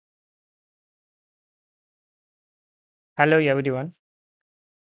Hello everyone.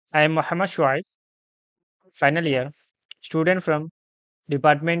 I am Muhammad Shuaib, final year student from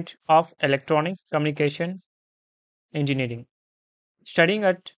Department of Electronic Communication Engineering, studying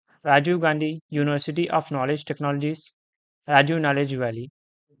at Rajiv Gandhi University of Knowledge Technologies, Rajiv Knowledge Valley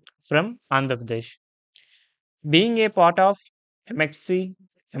from Andhra Pradesh. Being a part of MXC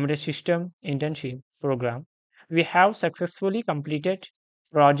Embedded System internship program, we have successfully completed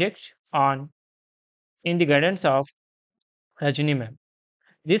projects on in the guidance of Rajini ma'am.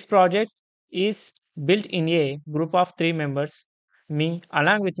 This project is built in a group of three members, me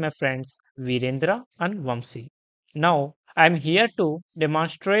along with my friends Virendra and Vamsi. Now I am here to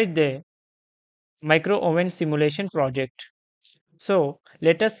demonstrate the micro oven simulation project. So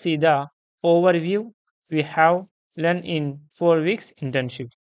let us see the overview we have learned in 4 weeks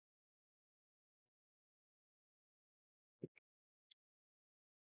internship.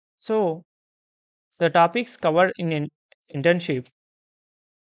 So the topics covered in an internship.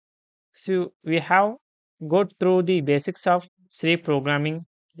 So we have go through the basics of C programming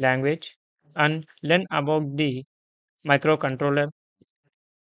language and learn about the microcontroller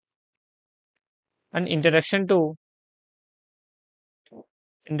and introduction to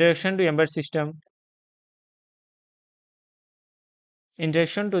embedded system,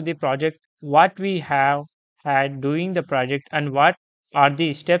 introduction to the project, what we have had doing the project, and what are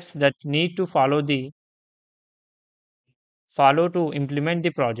the steps that need to follow to implement the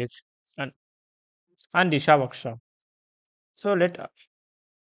project, and, and Disha workshop. So let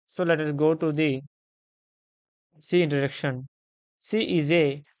us go to the C introduction. C is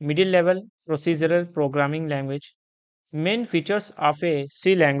a middle level procedural programming language. Main features of a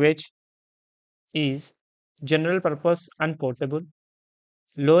C language is general purpose and portable,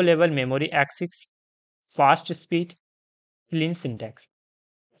 low level memory access, fast speed, clean syntax.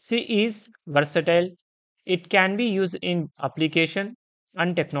 C is versatile. It can be used in application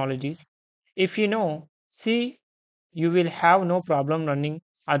and technologies. If you know C, you will have no problem running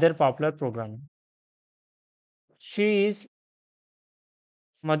other popular programming. She is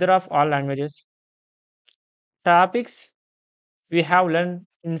mother of all languages. Topics we have learned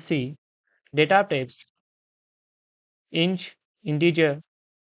in C: data types, int, integer,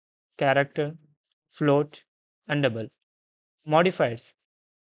 character, float, and double. Modifiers,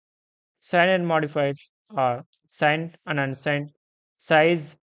 signed and modifiers are signed and unsigned,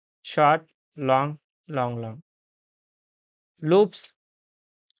 size, short, long, long, long. Loops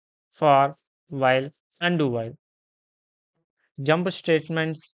for while and do while. Jump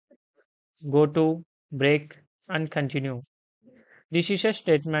statements, go to, break, and continue. Decision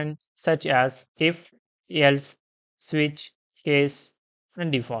statements such as if, else, switch, case,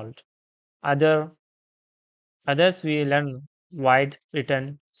 and default. Other Others we learn wide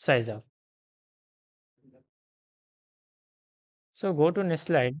return size of. So go to next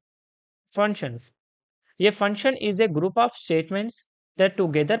slide. Functions. A function is a group of statements that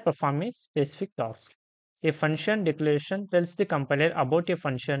together perform a specific task. A function declaration tells the compiler about a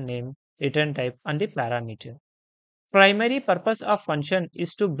function name, return type, and the parameter. Primary purpose of function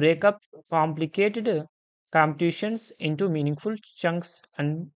is to break up complicated computations into meaningful chunks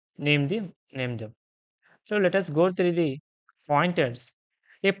and name them. So let us go through the pointers.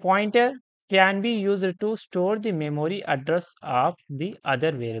 A pointer can be used to store the memory address of the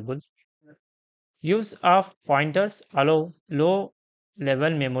other variable. Use of pointers allow low level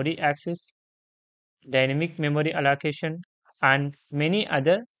memory access, dynamic memory allocation, and many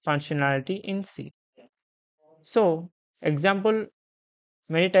other functionality in C. So, example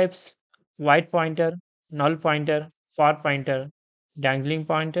many types: white pointer, null pointer, for pointer, dangling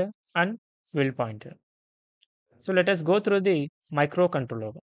pointer, and will pointer. So let us go through the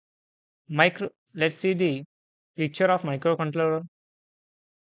microcontroller. Let's see the picture of microcontroller.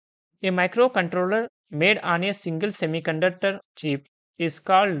 A microcontroller made on a single semiconductor chip is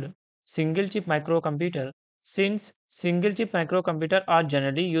called single chip microcomputer. Since single chip microcomputer are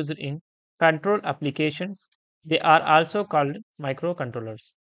generally used in control applications, they are also called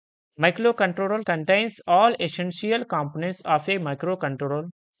microcontrollers. Microcontroller contains all essential components of a microcontroller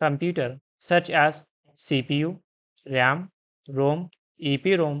computer, such as CPU, RAM, ROM,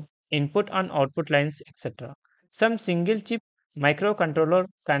 EPROM, input and output lines, etc. Some single chip microcontroller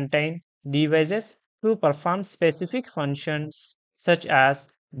contain devices to perform specific functions such as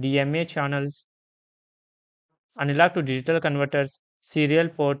DMA channels, analog to digital converters, serial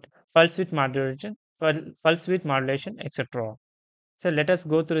port, pulse width modulation, etc. So let us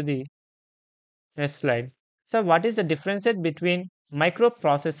go through the next slide. So, what is the difference between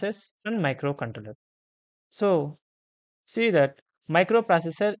microprocessors and microcontroller? So, see that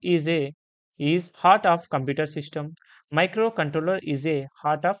microprocessor is heart of computer system. Microcontroller is a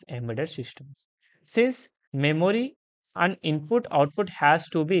heart of embedded systems. Since memory and input output has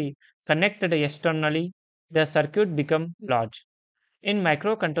to be connected externally, the circuit become large. In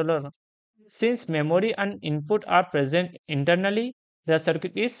microcontroller, since memory and input are present internally, the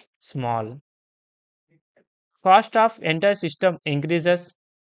circuit is small. Cost of entire system increases.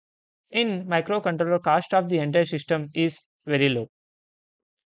 In microcontroller, cost of the entire system is very low.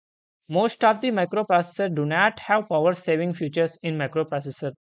 Most of the microprocessor do not have power saving features in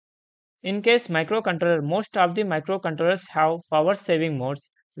microprocessor. In case microcontroller, most of the microcontrollers have power saving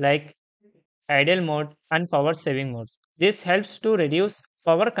modes like idle mode and power saving modes. This helps to reduce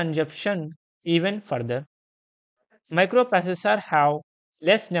power consumption even further. Microprocessors have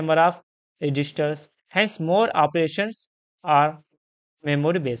less number of registers, hence more operations are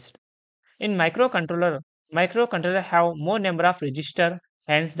memory based. In microcontroller have more number of register,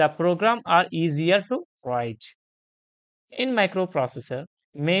 hence the program are easier to write. In microprocessor,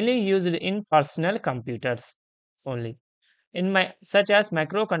 mainly used in personal computers only. Such as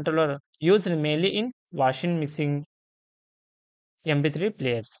microcontroller used mainly in washing machine MP3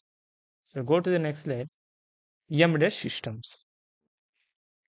 players. So go to the next slide. Embedded systems.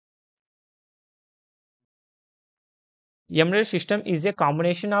 Embedded system is a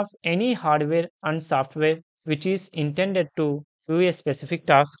combination of any hardware and software which is intended to do a specific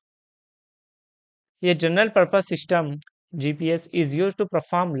task. A general purpose system GPS is used to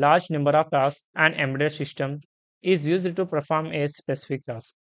perform large number of tasks and embedded system is used to perform a specific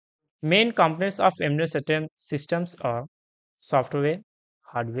task. Main components of embedded systems are software,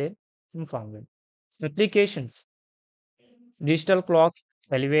 hardware, and firmware. Applications: digital clock,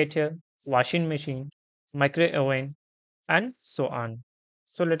 elevator, washing machine, micro oven, and so on.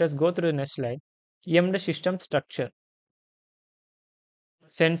 So let us go through the next slide. Embedded system structure: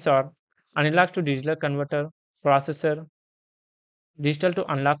 sensor, analog to digital converter, processor, digital to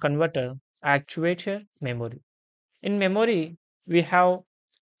analog converter, actuator, memory. In memory, we have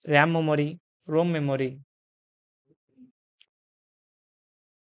RAM memory, ROM memory.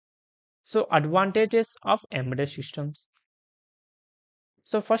 So advantages of embedded systems.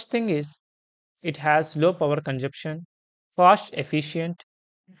 So first thing is it has low power consumption, fast efficient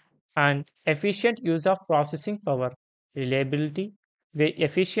and efficient use of processing power, reliability, very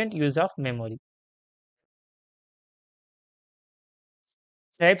efficient use of memory.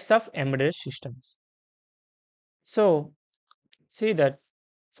 Types of embedded systems. So see that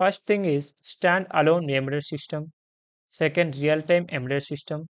first thing is stand-alone embedded system, second real-time embedded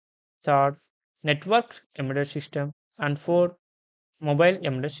system, third networked embedded system, and fourth mobile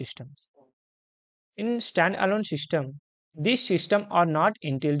embedded systems. In standalone system, these systems are not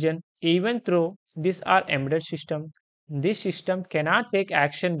intelligent even though these are embedded system. This system cannot take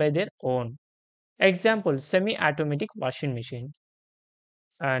action by their own. Example, semi-automatic washing machine.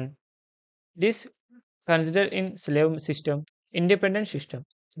 And this considered in slave system, independent system.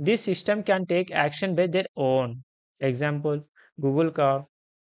 This system can take action by their own. Example, Google car.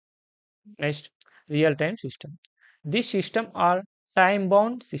 Next, real-time system. These systems are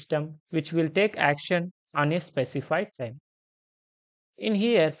time-bound system which will take action on a specified time. In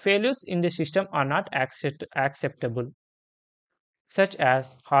here, failures in the system are not acceptable, such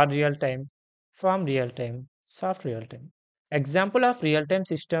as hard real-time, firm real-time, soft real-time. Example of real-time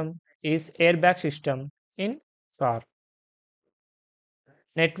system is airbag system in car.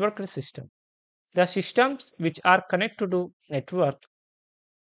 Networked system. The systems which are connected to network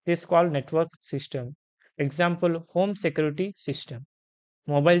is called network system. Example, home security system.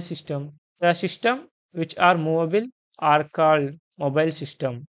 Mobile system. The system which are movable are called mobile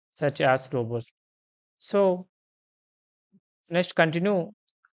system, such as robots. So next continue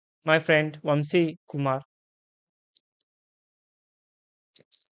my friend Vamsi Kumar.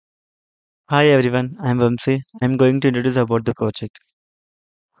 Hi everyone, I'm Vamsi. I'm going to introduce about the project.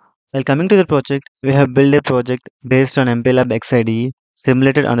 While coming to the project, we have built a project based on MPLAB X IDE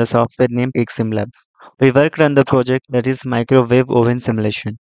simulated on the software named XSimLab. We worked on the project that is microwave oven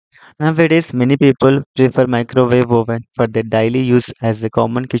simulation. Nowadays, many people prefer microwave oven for their daily use as a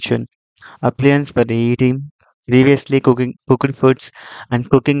common kitchen appliance for eating, previously cooking cooked foods and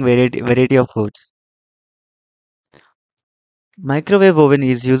cooking variety of foods. Microwave oven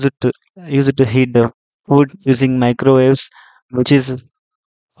is used to heat the food using microwaves, which is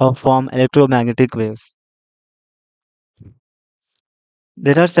or form electromagnetic waves.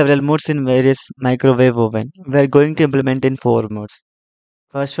 There are several modes in various microwave oven. We are going to implement in four modes.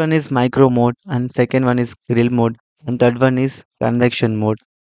 First one is micro mode, and second one is grill mode, and third one is convection mode.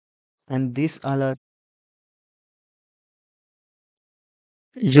 And these all are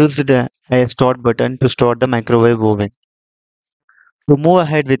used a start button to start the microwave oven. To move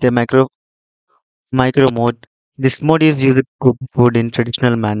ahead with a micro mode, this mode is used to cook food in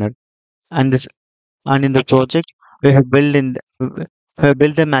traditional manner. And this and in the project, we have built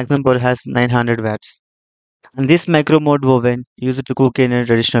the maximum power has 900 watts. And this micro mode oven used to cook in a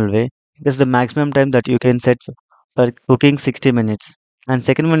traditional way. This is the maximum time that you can set for cooking 60 minutes. And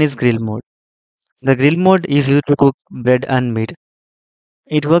second one is grill mode. The grill mode is used to cook bread and meat.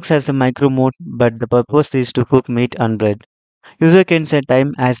 It works as a micro mode, but the purpose is to cook meat and bread. User can set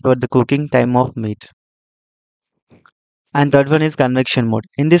time as per the cooking time of meat. And third one is convection mode.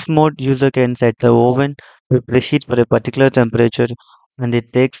 In this mode, user can set the oven to preheat for a particular temperature and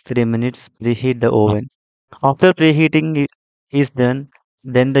it takes 3 minutes to preheat the oven. After is done,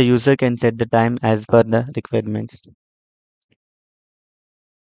 then the user can set the time as per the requirements.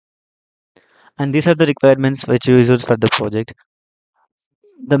 And these are the requirements which you use for the project.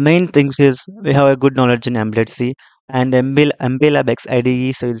 The main things is we have a good knowledge in embedded C and MPLAB X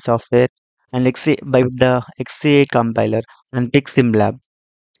IDE so is software and by the XC8 compiler and PixSimLab.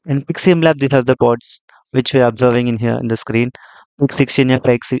 In PixSimLab, these are the ports which we are observing in here in the screen.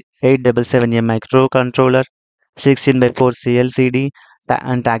 Pix16F X877A microcontroller, 16 by 4 CLCD,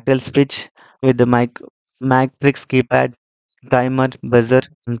 and tactile switch with the matrix keypad, timer, buzzer,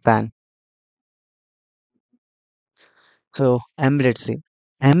 and fan. So, Embedded C.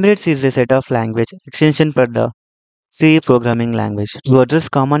 Embedded C is a set of language extension for the C programming language to address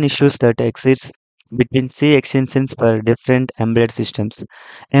common issues that exist between C extensions for different embedded systems.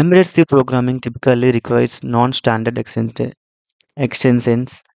 Embedded C programming typically requires non-standard extensions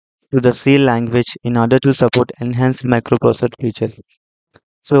to the C language in order to support enhanced microprocessor features.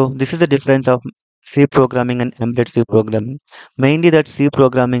 So this is the difference of C programming and embedded C programming. Mainly that C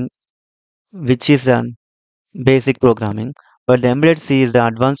programming, which is an basic programming, but the embedded C is the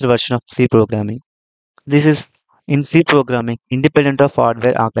advanced version of C programming. This is in C programming independent of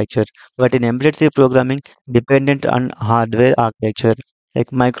hardware architecture, but in embedded C programming dependent on hardware architecture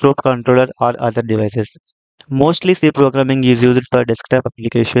like microcontroller or other devices. Mostly C programming is used for desktop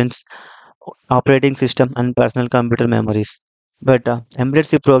applications, operating system and personal computer memories. But embedded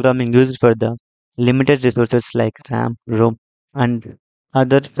C programming used for the limited resources like RAM, ROM and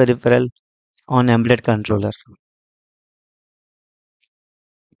other peripheral on embedded controller.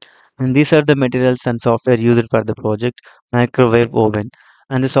 And these are the materials and software used for the project microwave oven.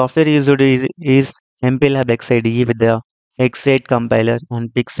 And the software used is MPLAB X IDE with the X8 compiler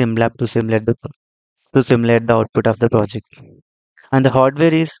and PixSimLab to simulate the output of the project. And the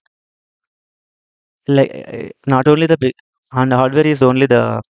hardware is not only the big and the hardware is only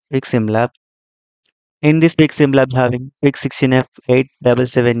the PixSimLab. In this PixSimLab having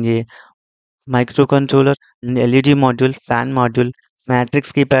Pix16F877A microcontroller, an LED module, fan module,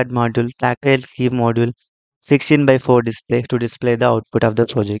 matrix keypad module, tactile key module, 16 by 4 display to display the output of the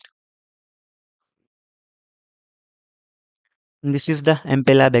project. And this is the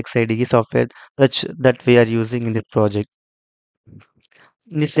MPLAB X IDE software that we are using in the project.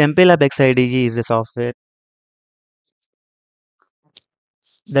 This MPLAB X IDE is a software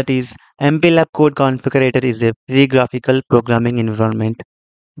that is MPLAB Code Configurator is a free graphical programming environment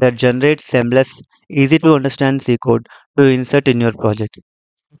that generates seamless, easy to understand C code to insert in your project.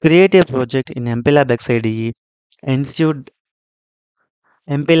 Create a project in MPLAB X IDE. Ensure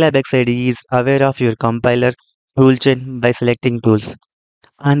MPLAB X IDE is aware of your compiler toolchain by selecting tools.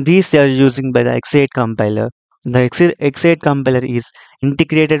 And these are using by the X8 compiler. The X8 compiler is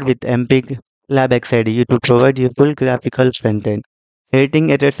integrated with MPLAB X IDE to provide a full graphical frontend.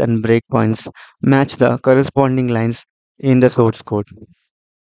 Editing errors and breakpoints match the corresponding lines in the source code.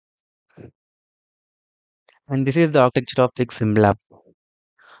 And this is the architecture of FixSimLab.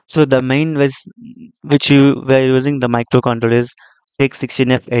 So the main was which you were using the microcontroller is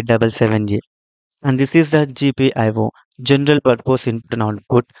X16F877A. And this is the GPIO, general purpose input and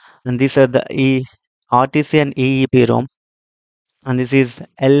output. And these are the RTC and EEPROM. And this is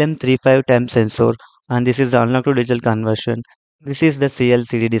LM35 time sensor. And this is the analog to digital conversion. This is the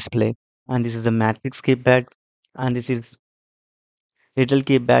CLCD display. And this is the matrix keypad. And this is digital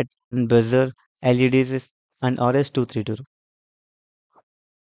keypad and buzzer, LEDs and RS232.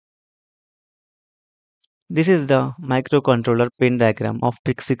 This is the microcontroller pin diagram of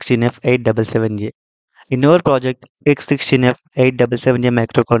PIC16F877A. In our project, PIC16F877A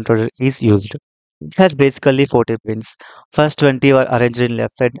microcontroller is used. It has basically 40 pins. First 20 are arranged in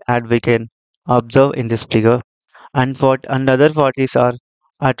left side as we can observe in this figure and other 40s are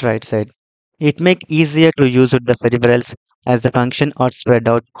at right side. It makes easier to use with the peripherals as the function are spread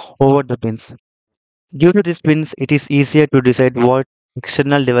out over the pins. Due to these pins, it is easier to decide what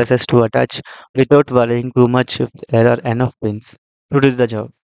external devices to attach without worrying too much if there are enough pins. to do the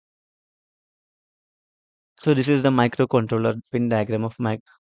job. So this is the microcontroller pin diagram of my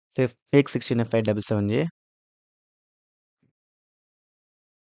X16577J,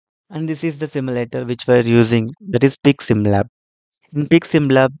 and this is the simulator which we are using, that is PIC In PIC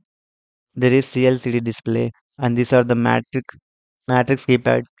there is CLCD display, and these are the matrix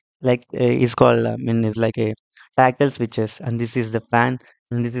keypad, like is called is like a tactile switches, and this is the fan,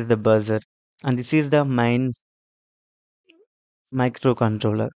 and this is the buzzer, and this is the main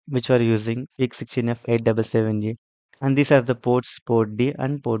microcontroller which we are using PIC16F877G, and these are the ports, port D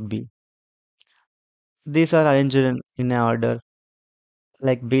and port B. These are arranged in a order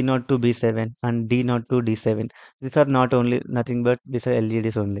like B0 to B7 and D0 to D7. These are not only nothing but these are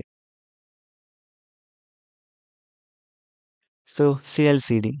LEDs only. So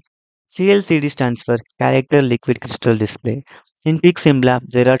CLCD. CLCD stands for Character Liquid Crystal Display. In Peak SimLab,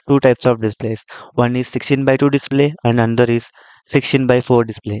 there are two types of displays. One is 16 by 2 display and another is 16 by 4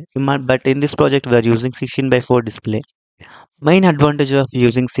 display. But in this project, we are using 16 by 4 display. Main advantage of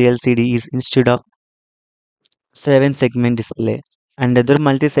using CLCD is instead of 7 segment display and other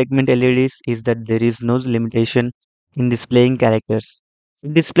multi-segment LEDs is that there is no limitation in displaying characters.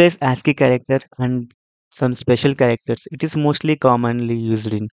 It displays ASCII character and some special characters. It is mostly commonly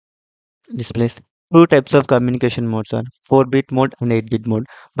used in displays. Two types of communication modes are 4-bit mode and 8-bit mode.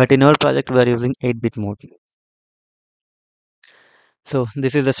 But in our project, we are using 8-bit mode. So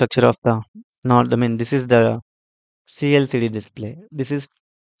this is the structure of the not. This is the CLCD display. This is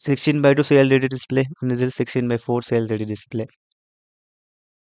 16 by 2 CLCD display, and this is 16 by 4 CLCD display.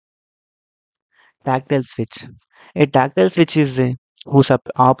 Tactile switch. A tactile switch is a whose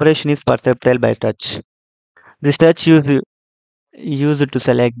operation is perceptible by touch. This touch used to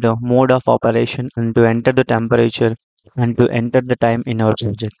select the mode of operation and to enter the temperature and to enter the time in our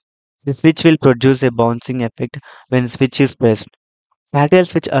project. The switch will produce a bouncing effect when switch is pressed. Tactile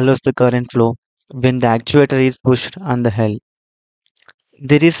switch allows the current flow when the actuator is pushed on the held.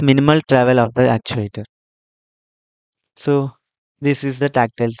 There is minimal travel of the actuator. So this is the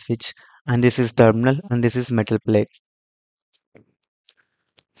tactile switch, and this is terminal, and this is metal plate.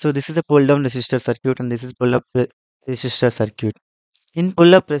 So this is a pull down resistor circuit, and this is pull up resistor circuit. In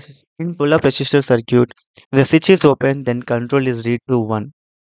pull up resistor circuit, if the switch is open, then control is read to 1.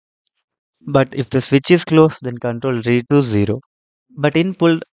 But if the switch is closed, then control read to 0. But in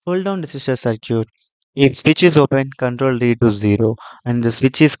pull down resistor circuit, if switch is open, control read to 0, and the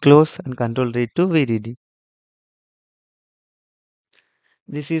switch is closed and control read to VDD.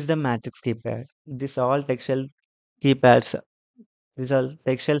 This is the matrix keypad. Keypads. These all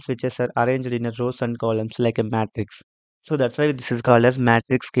textile switches are arranged in a rows and columns like a matrix. So that's why this is called as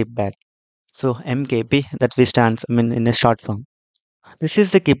matrix keypad. So MKP that we stands in a short form. This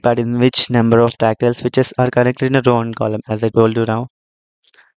is the keypad in which number of tactile switches are connected in a row and column, as I told you now.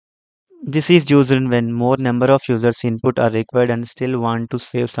 This is used when more number of users input are required and still want to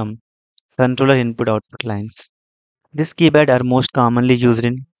save some controller input output lines. This keypad are most commonly used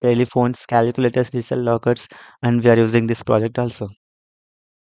in telephones, calculators, digital lockers, and we are using this project also.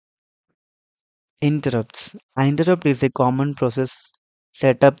 Interrupts. An interrupt is a common process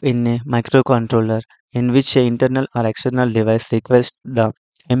set up in a microcontroller in which an internal or external device requests the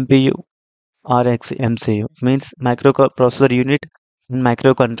MPU or MCU, means microprocessor unit and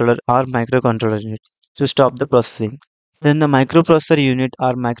microcontroller or microcontroller unit, to stop the processing. Then the microprocessor unit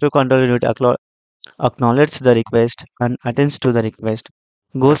or microcontroller unit acknowledges the request and attends to the request,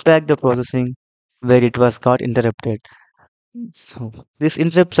 goes back the processing where it was got interrupted. So these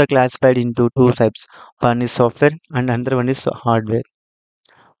interrupts are classified into two types. One is software and another one is hardware.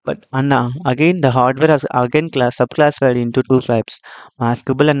 But and again the hardware is again subclassified into two types,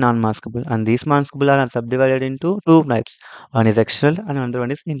 maskable and non-maskable. And these maskable are subdivided into two types. One is external and another one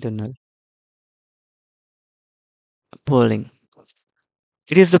is internal. Polling.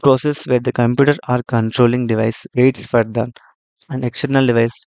 It is the process where the computer or controlling device waits for an external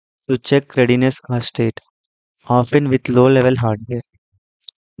device to check readiness or state, often with low-level hardware.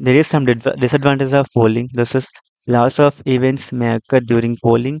 There is some disadvantage of polling. This is loss of events may occur during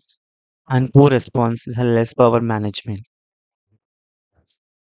polling and poor response and less power management.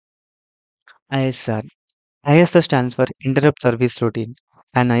 ISR. ISR stands for Interrupt Service Routine.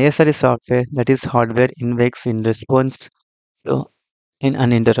 An ISR is software that is hardware invokes in response to in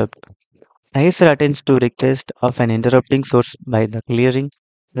an interrupt. ISR attends to request of an interrupting source by the clearing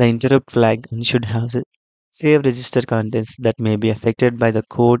the interrupt flag and should have save register contents that may be affected by the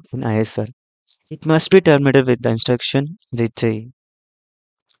code in ISR. It must be terminated with the instruction retrieve.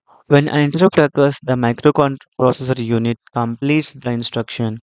 When an interrupt occurs, the microprocessor unit completes the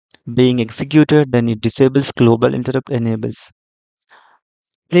instruction being executed, then it disables global interrupt enables.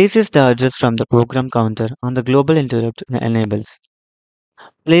 Places the address from the program counter on the global interrupt enables.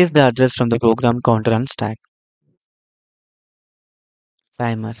 Place the address from the program counter on stack.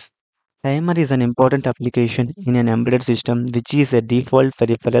 Timers. Timer is an important application in an embedded system which is a default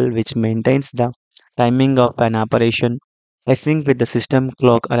peripheral which maintains the timing of an operation, sync with the system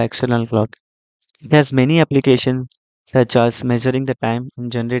clock or external clock. It has many applications such as measuring the time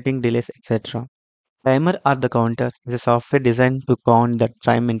and generating delays, etc. Timer or the counter is a software designed to count the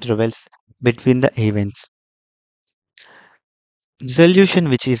time intervals between the events. Resolution,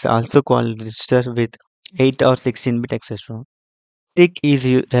 which is also called register with 8 or 16-bit etc. Tick is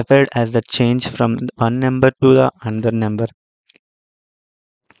referred as the change from one number to the another number.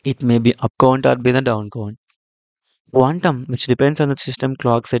 It may be up count or be the down count. Quantum, which depends on the system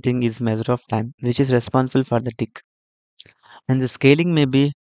clock setting, is measure of time, which is responsible for the tick. And the scaling may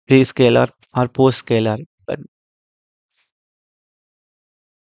be pre-scalar or post-scalar. But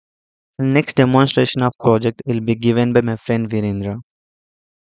the next demonstration of project will be given by my friend Virendra.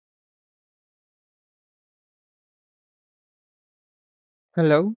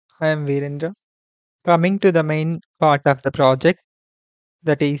 Hello, I am Virendra. Coming to the main part of the project,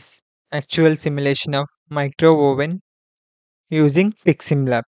 that is actual simulation of micro oven using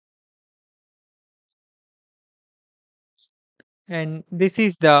PiximLab. And this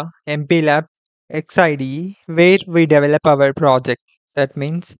is the MPLAB X IDE where we develop our project. That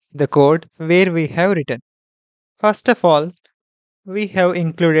means the code where we have written. First of all, we have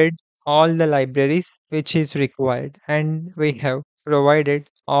included all the libraries which is required and we have provided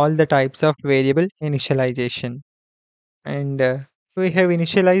all the types of variable initialization. And we have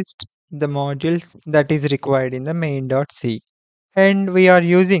initialized the modules that is required in the main.c, and we are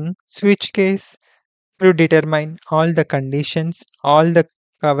using switch case to determine all the conditions, all the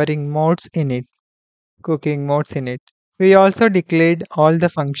covering modes in it, cooking modes in it. We also declared all the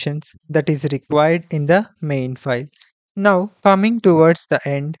functions that is required in the main file. Now coming towards the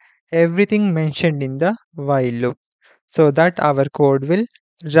end, everything mentioned in the while loop so that our code will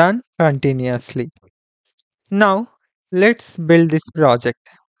run continuously. Now, let's build this project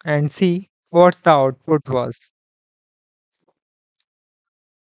and see what the output was.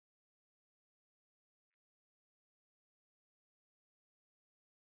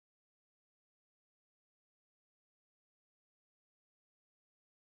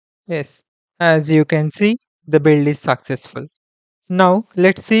 Yes, as you can see, the build is successful. Now,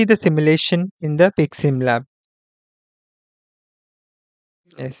 let's see the simulation in the PiximLab.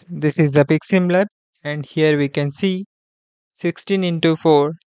 Yes, this is the PiximLab, and here we can see 16 into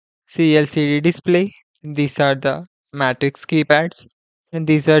 4 CLCD display. These are the matrix keypads, and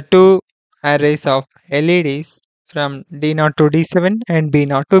these are two arrays of LEDs from D0 to D7 and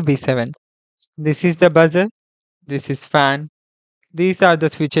B0 to B7. This is the buzzer, this is fan. These are the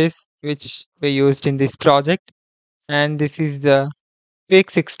switches which we used in this project, and this is the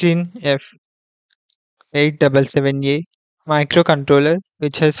PIC16F877A microcontroller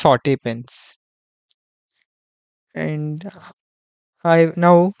which has 40 pins. And I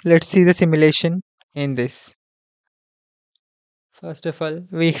now let's see the simulation in this. First of all,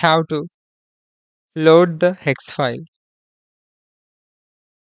 we have to load the hex file.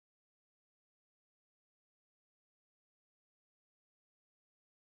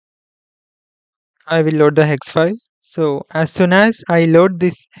 I will load the hex file. So as soon as I load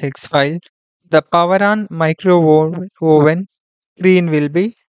this hex file, the power on oven screen will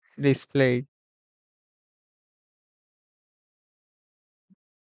be displayed.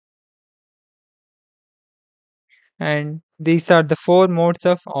 And these are the four modes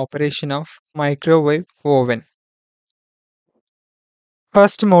of operation of microwave oven.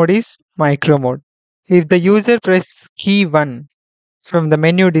 First mode is micro mode. If the user press key 1 from the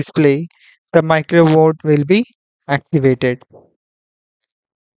menu display, the micro mode will be activated.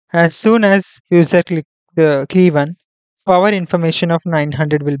 As soon as user click the key 1, power information of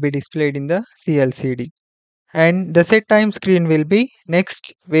 900 will be displayed in the CLCD. And the set time screen will be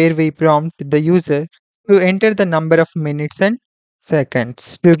next, where we prompt the user to enter the number of minutes and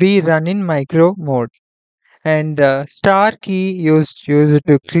seconds to be run in micro mode. And the star key used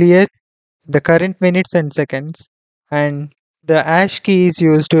to clear the current minutes and seconds, and the hash key is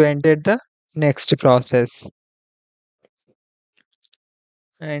used to enter the next process.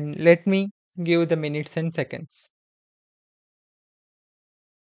 And let me give the minutes and seconds.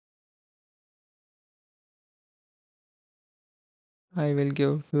 I will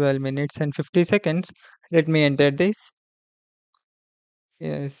give 12 minutes and 50 seconds. Let me enter this.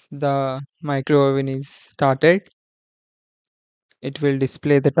 Yes, the micro oven is started. It will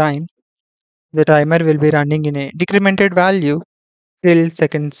display the time. The timer will be running in a decremented value. till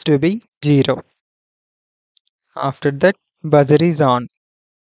seconds to be 0. After that, buzzer is on.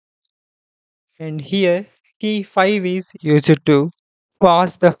 And here, key 5 is used to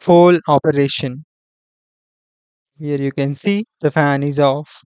pause the whole operation. Here you can see the fan is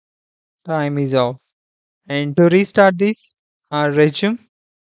off, time is off. And to restart this or resume,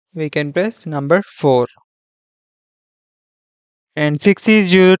 we can press number 4. And 6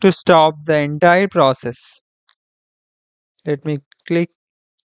 is used to stop the entire process. Let me click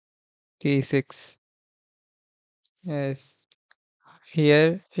key 6. Yes,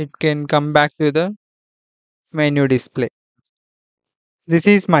 here it can come back to the menu display. This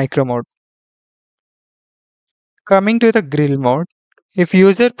is micro mode. Coming to the grill mode, if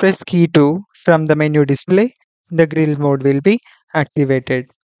user press key 2 from the menu display, the grill mode will be activated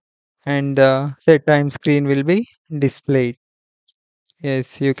and the set time screen will be displayed.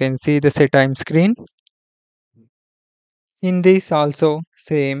 Yes, you can see the set time screen. In this also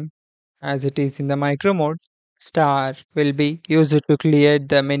same as it is in the micro mode, star will be used to clear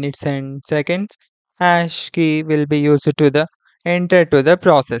the minutes and seconds. Hash key will be used to the enter to the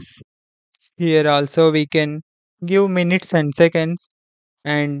process. Here also we can give minutes and seconds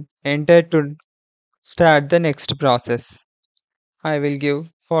and enter to start the next process. I will give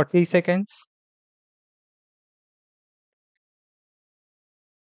 40 seconds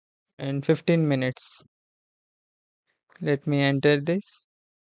and 15 minutes. Let me enter this.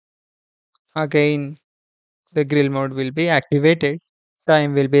 Again, the grill mode will be activated.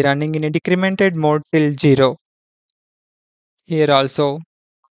 Time will be running in a decremented mode till 0. Here also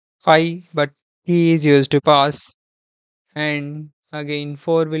 5 but key is used to pass and again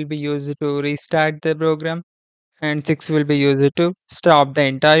 4 will be used to restart the program and 6 will be used to stop the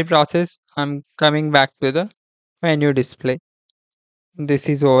entire process. I'm coming back to the menu display. This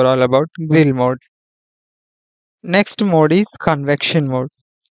is overall about grill mode. Next mode is convection mode.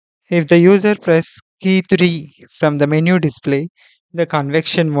 If the user press key 3 from the menu display, the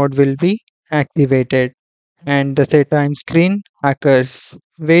convection mode will be activated and the set time screen occurs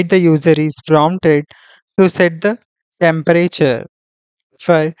where the user is prompted to set the temperature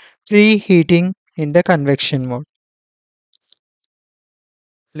for preheating in the convection mode.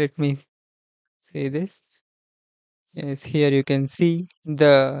 Let me say this. Yes, here you can see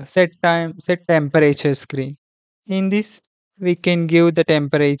the set temperature screen. In this, we can give the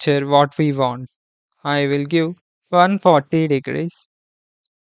temperature what we want. I will give 140 degrees.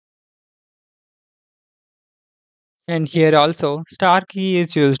 And here also, star key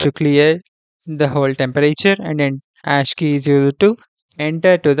is used to clear the whole temperature and then hash key is used to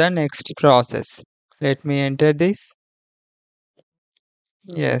enter to the next process. Let me enter this.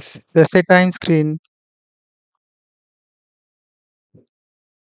 Yes, the set time screen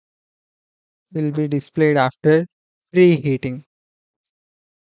will be displayed after preheating.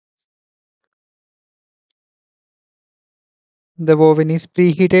 The oven is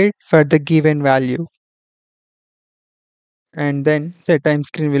preheated for the given value and then set time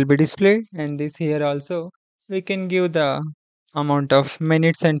screen will be displayed and this here also we can give the amount of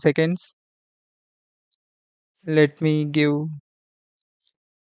minutes and seconds. Let me give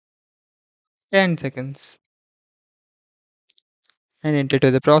 10 seconds and enter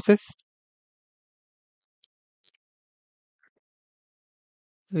to the process.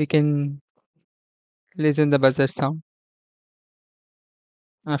 We can listen the buzzer sound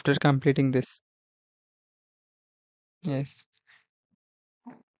after completing this. Yes.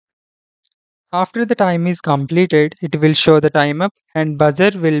 After the time is completed, it will show the time up and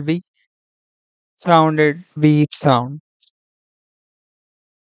buzzer will be sounded beep sound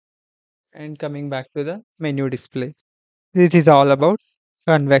and coming back to the menu display. This is all about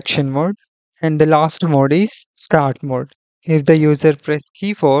convection mode and the last mode is start mode. If the user press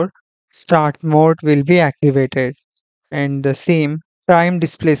key 4, start mode will be activated and the same time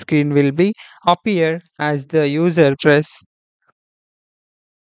display screen will be appear as the user press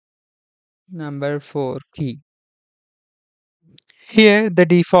number 4 key. Here the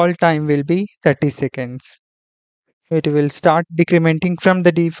default time will be 30 seconds. It will start decrementing from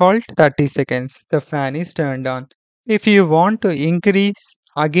the default 30 seconds. The fan is turned on. If you want to increase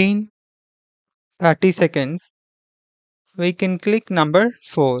again 30 seconds, we can click number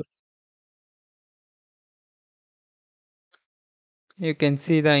 4. You can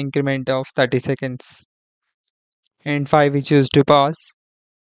see the increment of 30 seconds and 5 is used to pause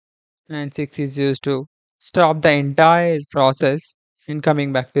and 6 is used to stop the entire process and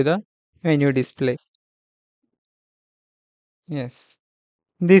coming back to the menu display. Yes.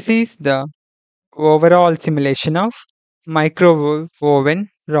 This is the overall simulation of microwave oven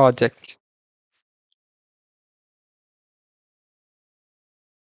project.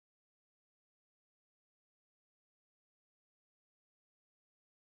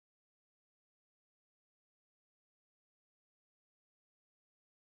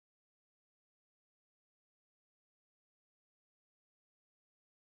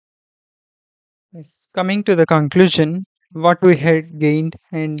 Yes. Coming to the conclusion, what we had gained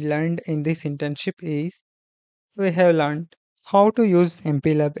and learned in this internship is we have learned how to use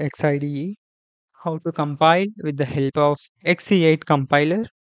MPLAB X IDE, how to compile with the help of XE8 compiler,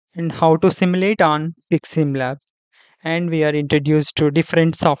 and how to simulate on PixSimLab. And we are introduced to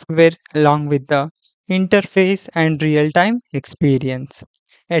different software along with the interface and real-time experience.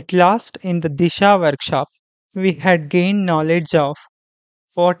 At last, in the Disha workshop, we had gained knowledge of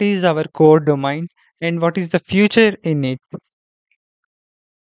what is our core domain and what is the future in it.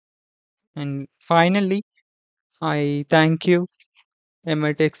 And finally, I thank you,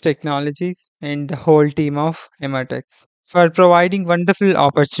 Emertex Technologies, and the whole team of Emertex for providing wonderful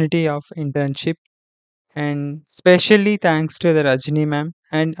opportunity of internship. And specially thanks to the Rajni ma'am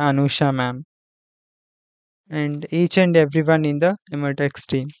and Anusha ma'am and each and everyone in the Emertex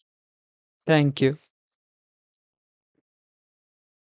team. Thank you.